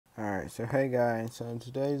Alright, so hey guys, so in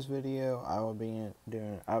today's video I will be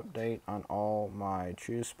doing an update on all my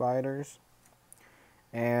true spiders,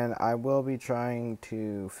 and I will be trying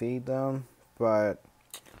to feed them, but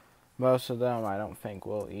most of them I don't think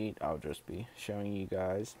will eat. I'll just be showing you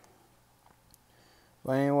guys.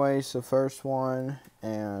 But anyways, the first one,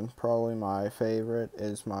 and probably my favorite,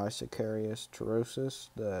 is my Sicarius terrosus,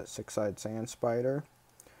 the six-eyed sand spider.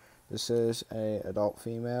 This is a adult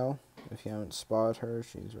female. If you haven't spotted her,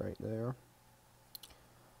 she's right there.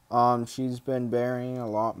 She's been bearing a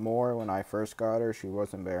lot more. When I first got her, she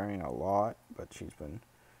wasn't bearing a lot, but she's been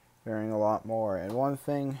bearing a lot more. And one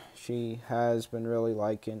thing she has been really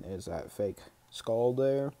liking is that fake skull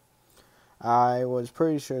there. I was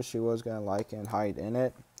pretty sure she was going to like it and hide in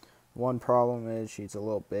it. One problem is she's a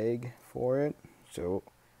little big for it, so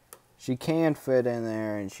she can fit in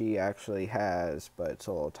there, and she actually has, but it's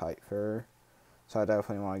a little tight for her. So I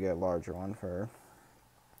definitely want to get a larger one for her.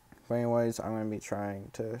 But anyways, I'm going to be trying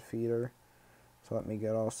to feed her. So let me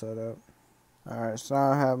get all set up. Alright, so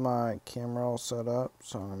now I have my camera all set up.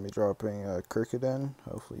 So I'm going to be dropping a cricket in.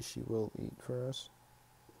 Hopefully she will eat for us.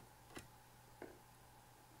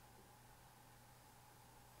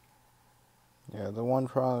 Yeah, the one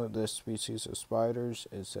problem with this species of spiders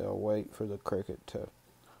is they'll wait for the cricket to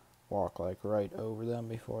walk like right over them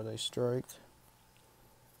before they strike.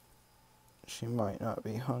 She might not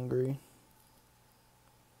be hungry.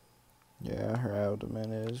 Yeah, her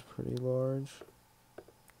abdomen is pretty large,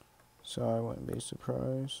 so I wouldn't be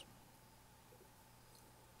surprised.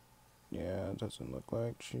 Yeah, it doesn't look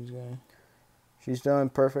like she's doing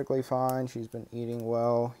perfectly fine. She's been eating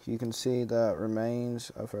well. You can see the remains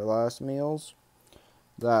of her last meals.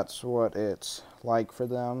 That's what it's like for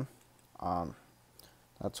them.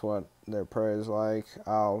 That's what their prey is like.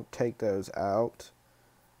 I'll take those out,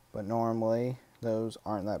 but normally those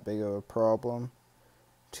aren't that big of a problem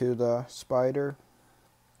to the spider.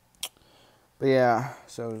 But yeah,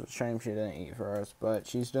 so it was a shame she didn't eat for us, but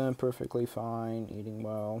she's doing perfectly fine, eating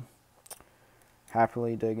well,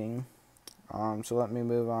 happily digging. So let me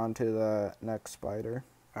move on to the next spider.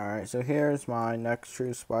 Alright, so here's my next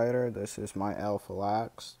true spider. This is my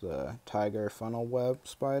fallax, the tiger funnel web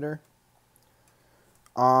spider.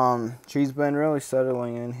 She's been really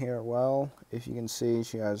settling in here well. If you can see,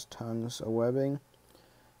 she has tons of webbing.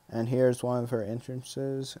 And here's one of her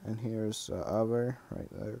entrances, and here's the other right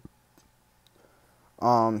there.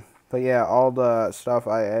 But yeah, all the stuff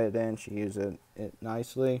I added in, she used it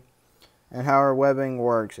nicely. And how her webbing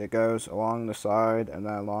works, it goes along the side and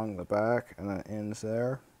then along the back, and then it ends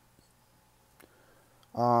there.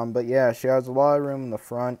 But yeah, she has a lot of room in the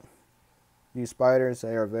front. These spiders,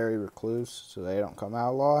 they are very recluse, so they don't come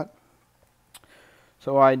out a lot.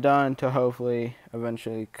 So what I've done to hopefully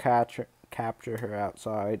eventually capture her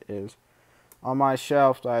outside is, on my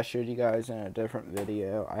shelf that I showed you guys in a different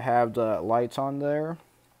video, I have the lights on there,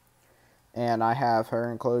 and I have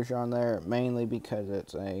her enclosure on there, mainly because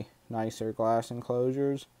it's a nicer glass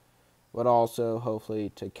enclosures, but also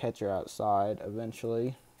hopefully to catch her outside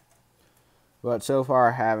eventually. But so far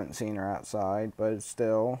I haven't seen her outside, but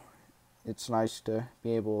still, it's nice to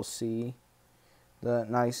be able to see the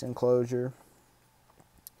nice enclosure.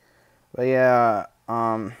 But yeah,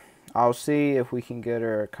 I'll see if we can get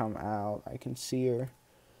her to come out. I can see her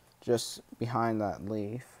just behind that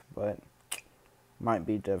leaf, but might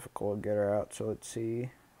be difficult to get her out, so let's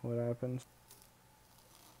see what happens.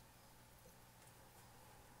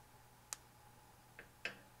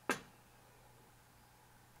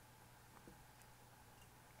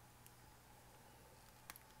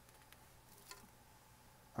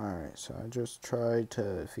 Alright, so I just tried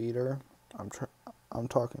to feed her. I'm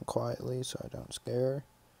talking quietly so I don't scare her,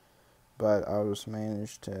 but I just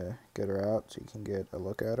managed to get her out so you can get a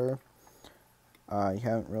look at her. You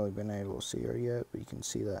haven't really been able to see her yet, but you can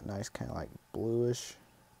see that nice kind of like bluish,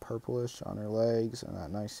 purplish on her legs, and that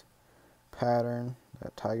nice pattern,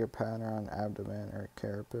 that tiger pattern on abdomen or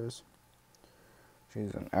carapace.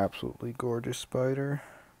 She's an absolutely gorgeous spider.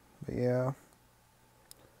 But yeah,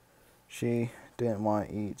 she didn't want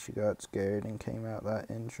to eat. She got scared and came out that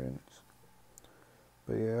entrance.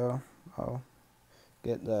 But yeah, I'll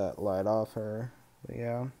get that light off her. But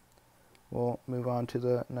yeah, we'll move on to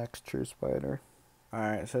the next true spider.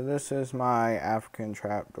 Alright, so this is my African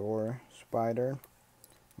trapdoor spider,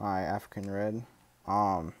 my African red.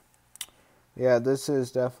 Yeah, this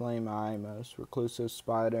is definitely my most reclusive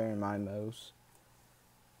spider and my most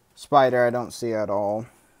spider I don't see at all.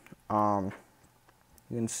 You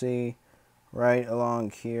can see right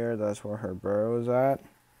along here, that's where her burrow is at.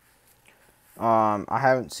 I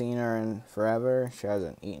haven't seen her in forever. She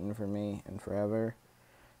hasn't eaten for me in forever.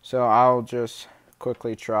 So I'll just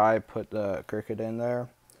quickly try put the cricket in there.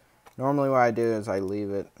 Normally what I do is I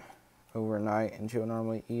leave it overnight and she'll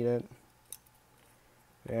normally eat it.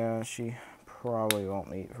 Yeah, she probably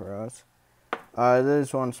won't eat for us.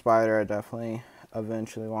 There's one spider I definitely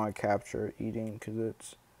eventually want to capture eating because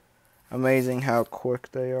it's amazing how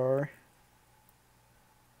quick they are.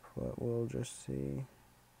 But we'll just see.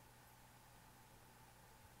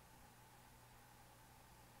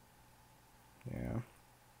 Yeah.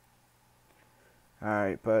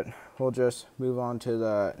 Alright, but we'll just move on to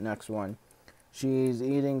the next one. She's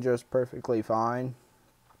eating just perfectly fine.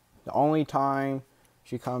 The only time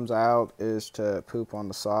she comes out is to poop on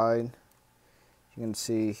the side. You can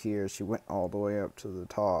see here she went all the way up to the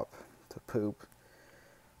top to poop.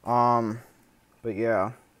 But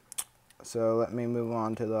yeah. So let me move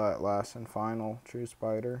on to the last and final true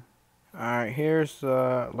spider. Alright, here's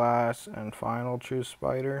the last and final true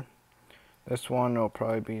spider. This one will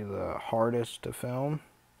probably be the hardest to film.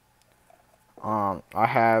 I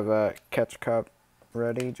have a catch cup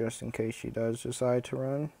ready just in case she does decide to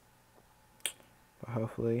run. But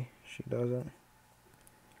hopefully she doesn't.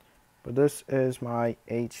 But this is my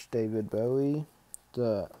Davidbowie,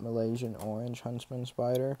 the Malaysian orange huntsman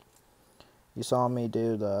spider. You saw me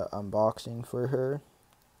do the unboxing for her.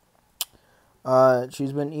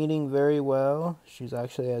 She's been eating very well. She's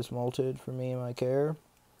actually has molted for me in my care.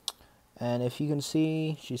 And if you can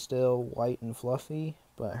see, she's still white and fluffy,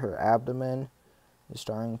 but her abdomen is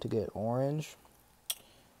starting to get orange.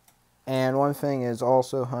 And one thing is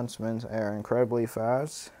also huntsmen are incredibly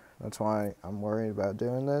fast. That's why I'm worried about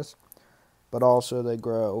doing this. But also they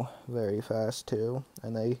grow very fast too,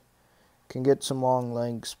 and they can get some long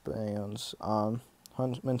leg spans.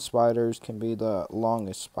 Huntsman spiders can be the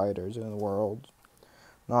longest spiders in the world.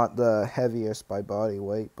 Not the heaviest by body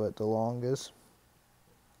weight, but the longest.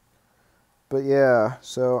 But yeah,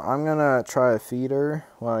 so I'm gonna try to feed her.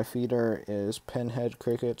 What I feed her is pinhead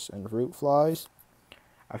crickets and fruit flies.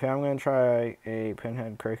 I think I'm gonna try a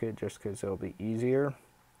pinhead cricket just because it'll be easier.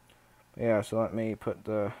 Yeah, so let me put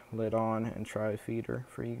the lid on and try to feed her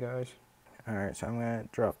for you guys. Alright, so I'm gonna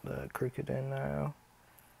drop the cricket in now.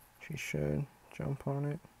 She should jump on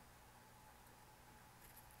it.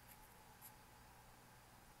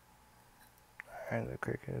 Alright, the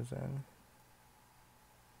cricket is in.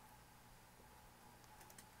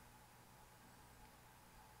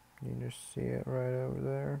 You just see it right over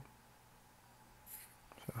there.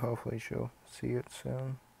 So hopefully she'll see it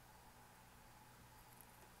soon.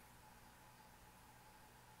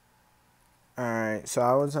 Alright, so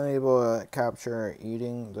I wasn't able to capture her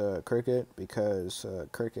eating the cricket because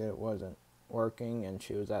cricket wasn't working and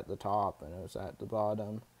she was at the top and it was at the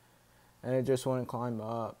bottom. And it just wouldn't climb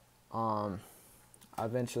up. I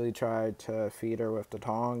eventually tried to feed her with the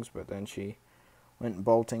tongs, but then she went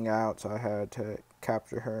bolting out, so I had to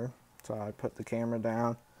capture her. So I put the camera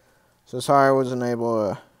down. So sorry I wasn't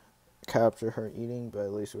able to capture her eating, but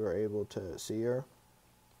at least we were able to see her.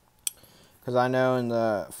 Because I know in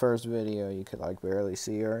the first video you could like barely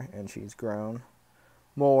see her, and she's grown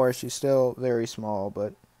more. She's still very small,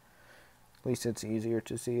 but at least it's easier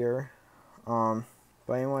to see her.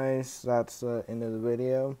 But anyways, that's the end of the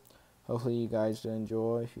video. Hopefully you guys did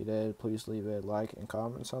enjoy. If you did, please leave a like and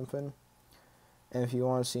comment something. And if you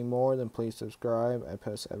want to see more, then please subscribe. I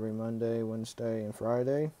post every Monday, Wednesday, and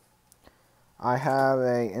Friday. I have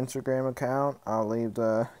a Instagram account. I'll leave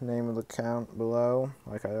the name of the account below,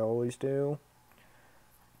 like I always do.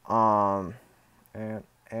 And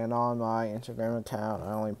on my Instagram account,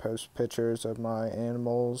 I only post pictures of my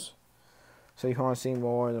animals. So if you want to see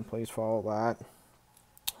more, then please follow that.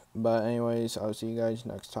 But anyways, I'll see you guys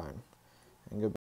next time. And goodbye.